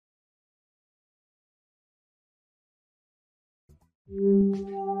Hey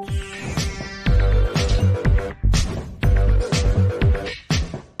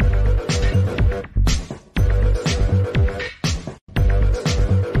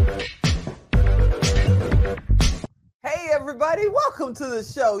everybody, welcome to the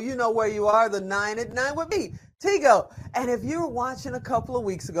show. You know where you are, the 9 at 9 with me, Tigo. And if you were watching a couple of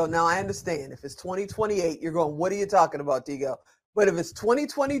weeks ago, now I understand if it's 2028, you're going, what are you talking about, Tigo? But if it's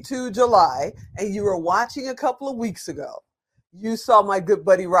 2022 July and you were watching a couple of weeks ago, you saw my good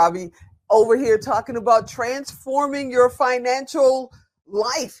buddy Robbie over here talking about transforming your financial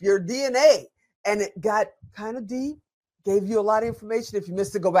life, your DNA. And it got kind of deep, gave you a lot of information. If you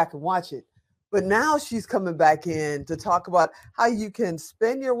missed it, go back and watch it. But now she's coming back in to talk about how you can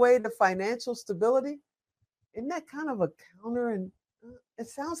spend your way to financial stability. Isn't that kind of a counter? And it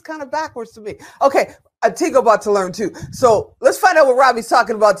sounds kind of backwards to me. Okay, Tigo about to learn too. So let's find out what Robbie's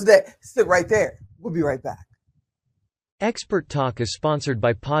talking about today. Sit right there. We'll be right back. Expert Talk is sponsored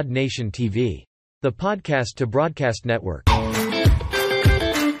by Pod Nation TV, the podcast to broadcast network.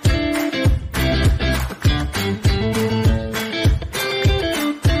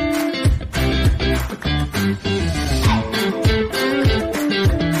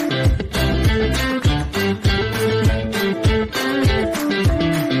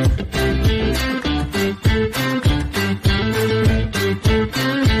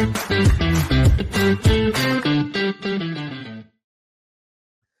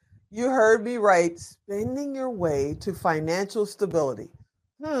 You heard me right. Spending your way to financial stability.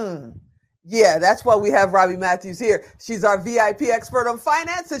 Yeah, that's why we have Robbie Matthews here. She's our VIP expert on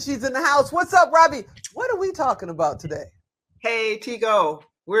finance, and she's in the house. What's up, Robbie? What are we talking about today? Hey, Tigo.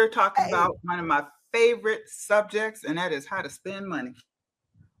 We're talking about one of my favorite subjects, and that is how to spend money.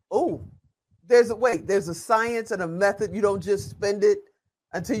 Oh, there's a science and a method. You don't just spend it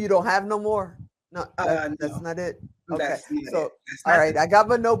until you don't have no more. No, that's not it. Okay, so all right, I got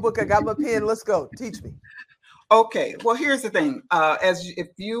my notebook, I got my pen. Let's go. Teach me. Okay, well, here's the thing. If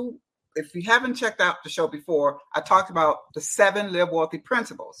you haven't checked out the show before, I talked about the 7 Live Wealthy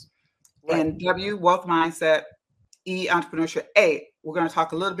principles. Right. And W, wealth mindset, E, entrepreneurship, A, we're going to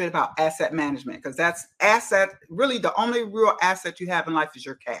talk a little bit about asset management, because that's really the only real asset you have in life is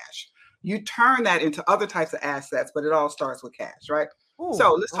your cash. You turn that into other types of assets, but it all starts with cash, right? Ooh,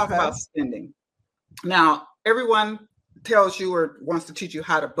 so let's talk about spending. Now, everyone tells you or wants to teach you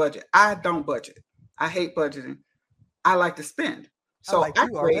how to budget. I don't budget. I hate budgeting. I like to spend. So I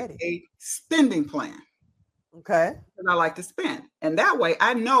create a spending plan. Okay. And I like to spend. And that way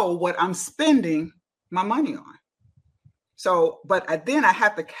I know what I'm spending my money on. So, but then I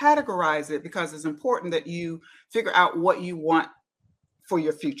have to categorize it, because it's important that you figure out what you want for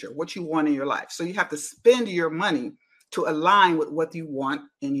your future, what you want in your life. So you have to spend your money to align with what you want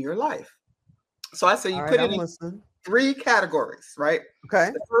in your life. So I say you put it in 3 categories, right? Okay.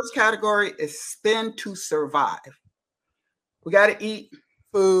 The first category is spend to survive. We got to eat,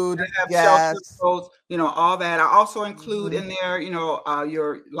 food, gas, shelter, clothes, all that. I also include in there,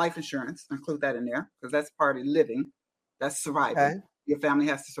 your life insurance. I include that in there because that's part of living. That's surviving. Okay. Your family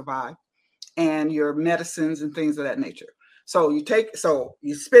has to survive, and your medicines and things of that nature. So you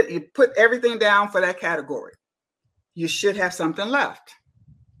put everything down for that category. You should have something left.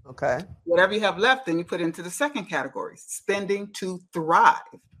 Okay. Whatever you have left, then you put into the second category, spending to thrive,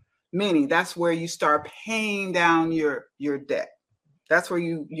 meaning that's where you start paying down your debt. That's where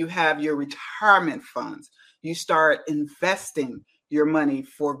you have your retirement funds. You start investing your money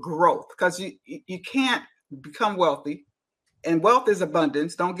for growth, because you can't become wealthy, and wealth is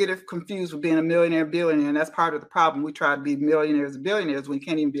abundance. Don't get it confused with being a millionaire, billionaire, and that's part of the problem. We try to be millionaires and billionaires when you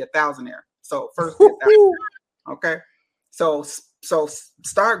can't even be a thousandaire. So first, get that. Okay. So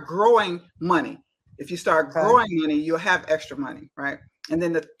start growing money. If you start growing money, you'll have extra money, right? And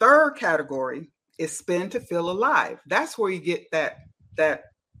then the third category is spend to feel alive. That's where you get that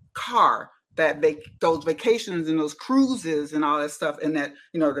car, those vacations and those cruises and all that stuff, and that,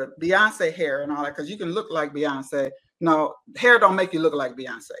 the Beyonce hair and all that, because you can look like Beyonce. No, hair don't make you look like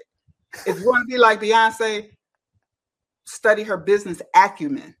Beyonce. If you want to be like Beyonce, study her business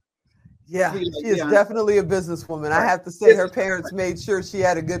acumen. Yeah, she is definitely a businesswoman. Right. I have to say her parents made sure she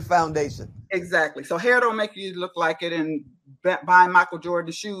had a good foundation. Exactly. So hair don't make you look like it, and buying Michael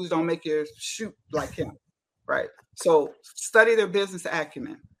Jordan shoes don't make you shoot like him, right? So study their business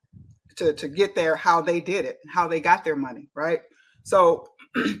acumen to get there, how they did it, how they got their money, right? So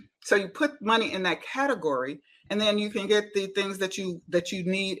you put money in that category, and then you can get the things that you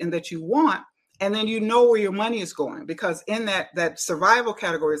need and that you want. And then you know where your money is going, because in that survival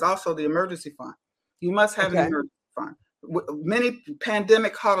category is also the emergency fund. You must have an emergency fund.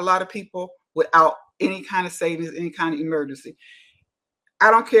 Pandemic caught a lot of people without any kind of savings, any kind of emergency.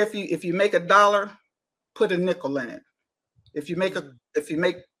 I don't care if you make $1, put a nickel in it. If you make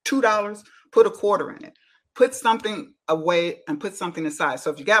 $2, put a quarter in it. Put something away and put something aside. So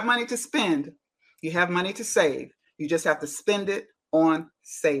if you got money to spend, you have money to save. You just have to spend it on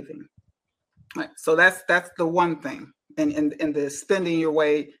saving. Right. So that's the one thing in the spending your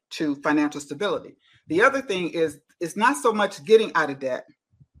way to financial stability. The other thing is, it's not so much getting out of debt.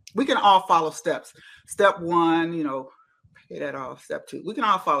 We can all follow steps. Step 1, pay that off. Step 2, we can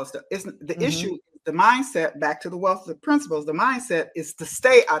all follow steps. It's the issue, the mindset, back to the wealth of principles, the mindset is to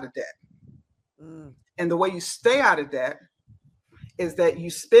stay out of debt. And the way you stay out of debt is that you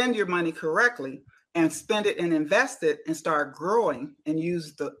spend your money correctly and spend it and invest it and start growing and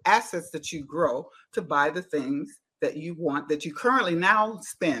use the assets that you grow to buy the things that you want, that you currently now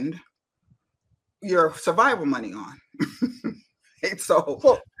spend your survival money on.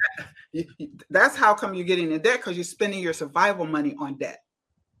 So that's how come you're getting in debt, because you're spending your survival money on debt.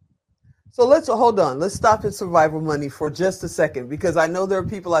 So hold on. Let's stop at survival money for just a second, because I know there are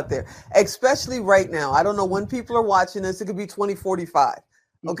people out there, especially right now. I don't know when people are watching this. It could be 2045.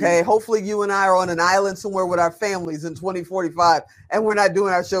 Okay. Hopefully you and I are on an island somewhere with our families in 2045 and we're not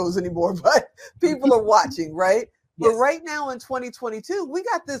doing our shows anymore, but people are watching, right? Yes. But right now in 2022, we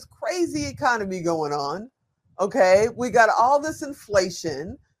got this crazy economy going on. Okay. We got all this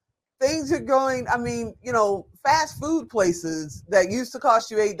inflation. Things are going, fast food places that used to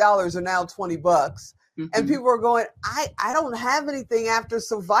cost you $8 are now $20. And people are going, I don't have anything after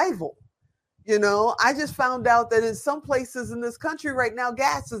survival. I just found out that in some places in this country right now,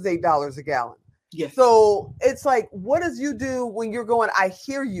 gas is $8 a gallon. Yes. So it's like, what does you do when you're going, I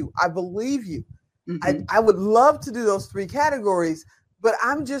hear you, I believe you. I would love to do those 3 categories, but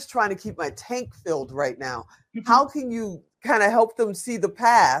I'm just trying to keep my tank filled right now. How can you kind of help them see the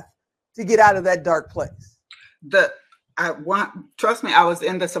path to get out of that dark place? Trust me, I was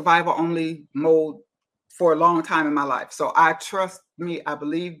in the survival only mode for a long time in my life. So I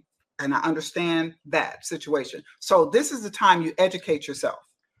believe, and I understand that situation. So this is the time you educate yourself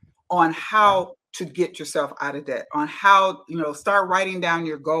on how to get yourself out of debt, on how, start writing down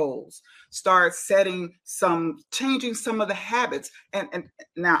your goals, start changing some of the habits. And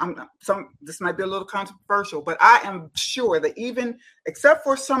now this might be a little controversial, but I am sure that even, except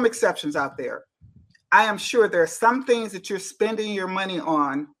for some exceptions out there, I am sure there are some things that you're spending your money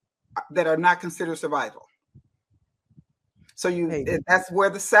on that are not considered survival. So that's where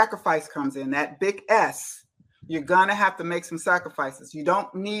the sacrifice comes in, that big S. You're going to have to make some sacrifices. You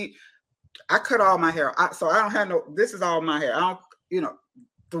don't need, I cut all my hair. So I don't have this is all my hair. I don't,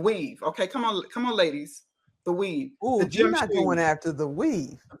 the weave. Okay, come on, ladies. The weave. Ooh, you're not going after the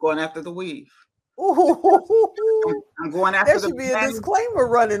weave. I'm going after the weave. Ooh. I'm going after there should be a disclaimer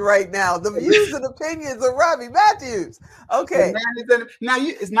running right now. The views and opinions of Robbie Matthews. Okay. Now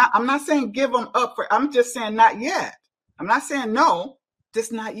I'm not saying give them up I'm just saying not yet. I'm not saying no,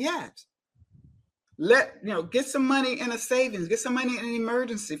 just not yet. Get some money in a savings, get some money in an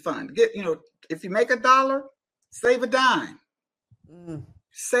emergency fund. If you make $1, save a dime.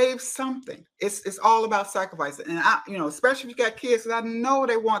 Save something. It's all about sacrificing. And especially if you got kids, because I know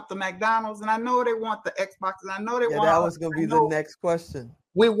they want the McDonald's and I know they want the Xbox and I know they want. That was going to be the next question.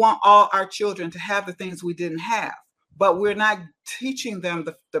 We want all our children to have the things we didn't have, but we're not teaching them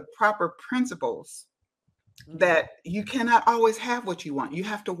the proper principles that you cannot always have what you want. You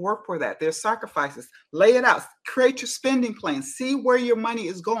have to work for that. There's sacrifices. Lay it out. Create your spending plan. See where your money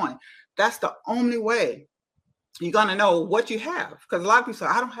is going. That's the only way you're going to know what you have. Because a lot of people say,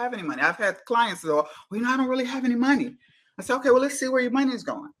 I don't have any money. I've had clients say, I don't really have any money. I said, okay, well, let's see where your money is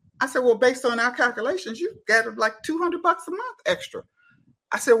going. I said, well, based on our calculations, you get like $200 a month extra.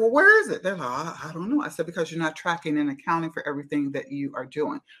 I said, well, where is it? They're like, I don't know. I said, because you're not tracking and accounting for everything that you are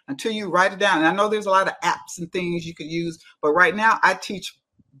doing until you write it down. And I know there's a lot of apps and things you could use, but right now I teach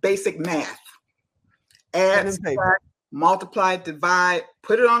basic math. Add, subtract, multiply, divide,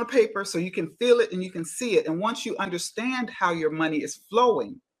 put it on a paper so you can feel it and you can see it. And once you understand how your money is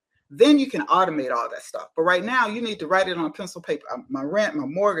flowing, then you can automate all that stuff. But right now you need to write it on a pencil paper. My rent, my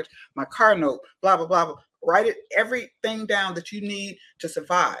mortgage, my car note, blah, blah, blah, blah. Write everything down that you need to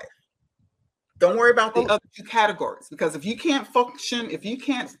survive. Don't worry about the other 2 categories, because if you can't function, if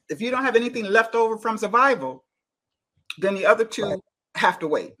you don't have anything left over from survival, then the other 2 have to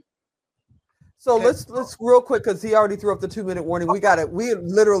wait. So okay. Let's real quick, because he already threw up the 2-minute warning. We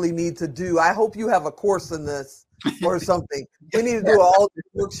literally need to do, I hope you have a course in this or something. We need to do an all-day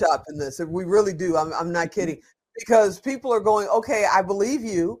workshop in this. If we really do, I'm not kidding, because people are going, okay, I believe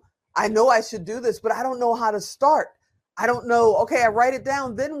you. I know I should do this, but I don't know how to start. I don't know. Okay, I write it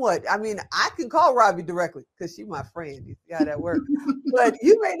down. Then what? I mean, I can call Robbie directly because she's my friend. You see how that works. But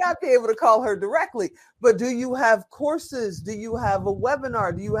you may not be able to call her directly. But do you have courses? Do you have a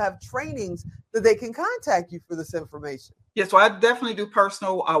webinar? Do you have trainings that they can contact you for this information? Yes, well, I definitely do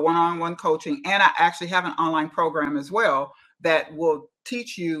personal one-on-one coaching, and I actually have an online program as well that will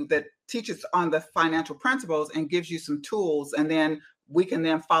teaches on the financial principles and gives you some tools, and then we can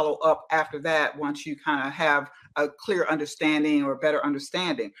then follow up after that once you kind of have a clear understanding or better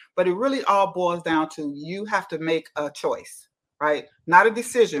understanding. But it really all boils down to you have to make a choice, right? Not a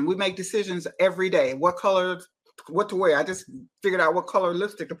decision. We make decisions every day. What color, what to wear. I just figured out what color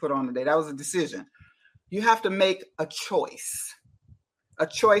lipstick to put on today. That was a decision. You have to make a choice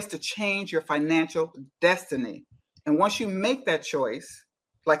to change your financial destiny. And once you make that choice,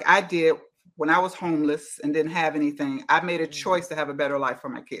 like I did when I was homeless and didn't have anything, I made a choice to have a better life for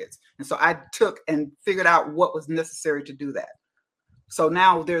my kids. And so I took and figured out what was necessary to do that. So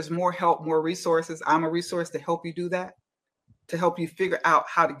now there's more help, more resources. I'm a resource to help you do that, to help you figure out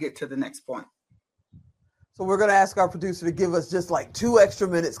how to get to the next point. So we're going to ask our producer to give us just like 2 extra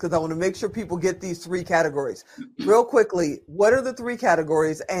minutes because I want to make sure people get these 3 categories. Real quickly, what are the 3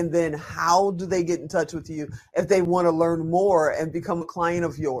 categories? And then how do they get in touch with you if they want to learn more and become a client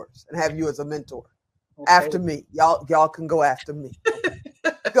of yours and have you as a mentor? Okay. After me. Y'all can go after me. Okay.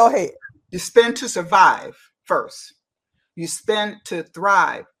 Go ahead. You spend to survive first. You spend to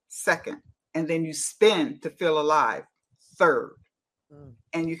thrive second. And then you spend to feel alive third.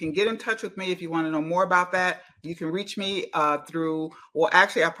 And you can get in touch with me if you want to know more about that. You can reach me through, well,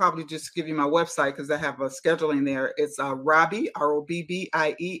 actually, I'll probably just give you my website because I have a scheduling there. It's Robbie,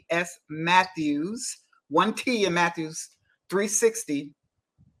 ROBBIES Matthews, 1 T in Matthews,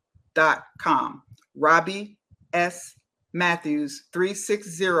 360.com. Robbie S. Matthews,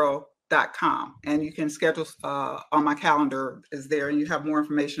 360.com. And you can schedule on my calendar is there, and you have more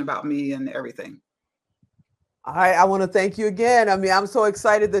information about me and everything. All right, I want to thank you again. I mean, I'm so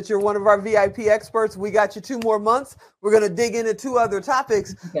excited that you're one of our VIP experts. We got you 2 more months. We're going to dig into 2 other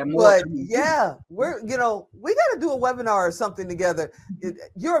topics. But yeah, we got to do a webinar or something together.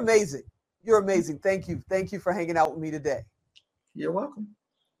 You're amazing. You're amazing. Thank you. Thank you for hanging out with me today. You're welcome.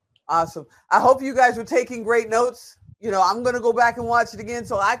 Awesome. I hope you guys were taking great notes. I'm going to go back and watch it again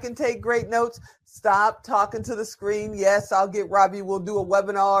so I can take great notes. Stop talking to the screen. Yes, I'll get Robbie. We'll do a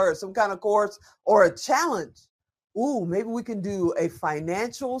webinar or some kind of course or a challenge. Ooh, maybe we can do a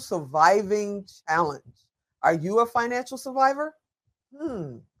financial surviving challenge. Are you a financial survivor?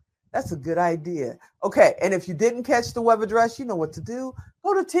 That's a good idea. Okay, and if you didn't catch the web address, you know what to do.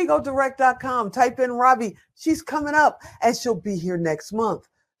 Go to tigodirect.com, type in Robbie. She's coming up, and she'll be here next month.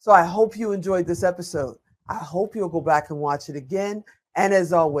 So I hope you enjoyed this episode. I hope you'll go back and watch it again. And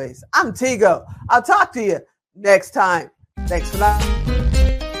as always, I'm Tigo. I'll talk to you next time. Thanks for that.